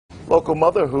Local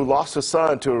mother who lost her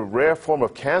son to a rare form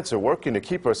of cancer working to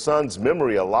keep her son's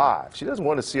memory alive. She doesn't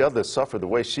want to see others suffer the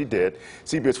way she did.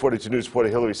 CBS 42 News reporter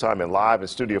Hillary Simon live in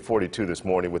Studio 42 this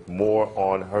morning with more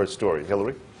on her story.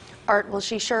 Hillary? Art, well,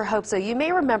 she sure hopes so. You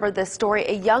may remember this story,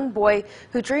 a young boy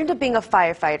who dreamed of being a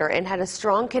firefighter and had a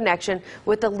strong connection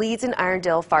with the Leeds and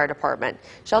Irondale Fire Department.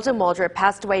 Shelton Waldrop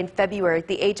passed away in February at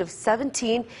the age of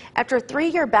 17 after a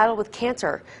 3-year battle with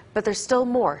cancer. But there's still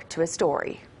more to his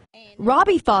story.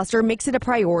 Robbie Foster makes it a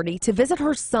priority to visit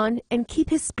her son and keep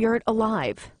his spirit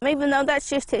alive. Even though that's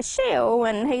just his shell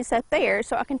and he's up there,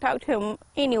 so I can talk to him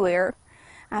anywhere,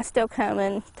 I still come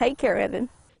and take care of him.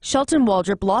 Shelton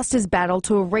Waldrop lost his battle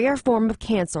to a rare form of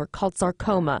cancer called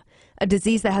sarcoma, a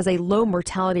disease that has a low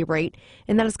mortality rate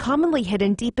and that is commonly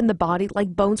hidden deep in the body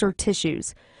like bones or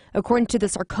tissues. According to the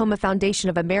Sarcoma Foundation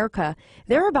of America,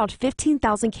 there are about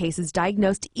 15,000 cases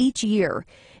diagnosed each year,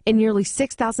 and nearly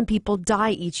 6,000 people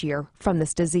die each year from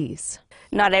this disease.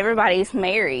 Not everybody's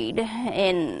married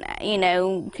and,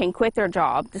 can quit their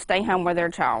job to stay home with their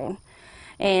child.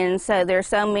 And so there's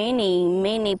so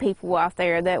many people out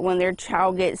there that when their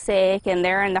child gets sick and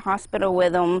they're in the hospital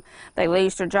with them, they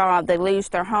lose their job, they lose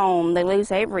their home, they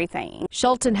lose everything.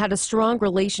 Shelton had a strong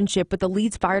relationship with the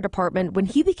Leeds Fire Department when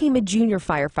he became a junior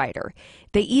firefighter.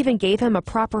 They even gave him a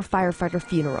proper firefighter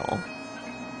funeral.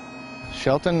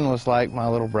 Shelton was like my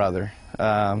little brother.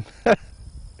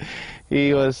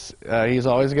 He's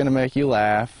always going to make you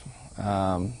laugh.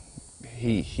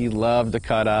 He loved to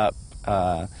cut up.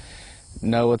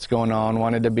 Know what's going on,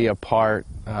 wanted to be a part.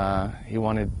 Being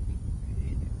a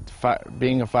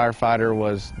firefighter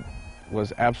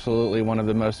was absolutely one of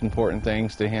the most important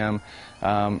things to him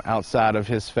outside of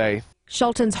his faith.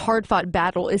 Shelton's hard-fought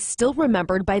battle is still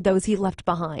remembered by those he left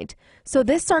behind. So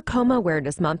this Sarcoma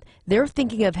Awareness Month, they're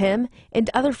thinking of him and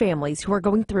other families who are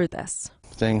going through this.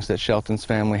 Things that Shelton's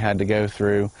family had to go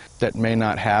through that may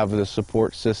not have the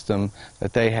support system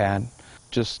that they had.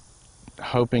 Just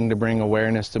hoping to bring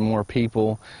awareness to more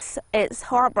people. It's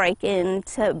heartbreaking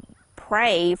to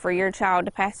pray for your child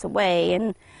to pass away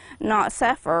and not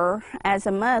suffer as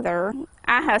a mother.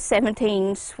 I have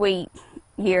 17 sweet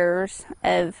years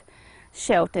of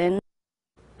Shelton.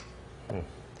 And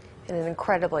an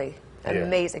incredibly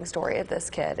amazing story of this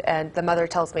kid. And the mother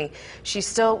tells me she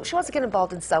wants to get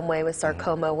involved in some way with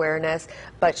sarcoma awareness,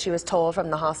 but she was told from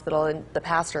the hospital and the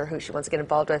pastor who she wants to get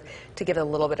involved with to give it a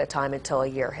little bit of time until a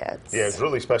year hits. Yeah, it's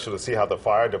really special to see how the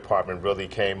fire department really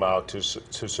came out to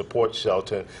support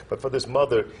Shelton. But for this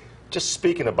mother, just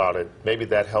speaking about it, maybe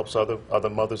that helps other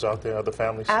mothers out there, other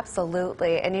families?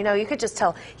 Absolutely. And you could just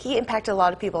tell he impacted a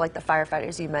lot of people like the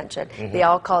firefighters you mentioned. They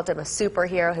all called him a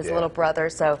superhero, his little brother,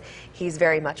 so he's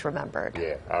very much remembered.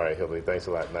 Yeah. All right, Hillary, thanks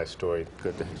a lot. Nice story.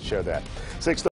 Good to share that.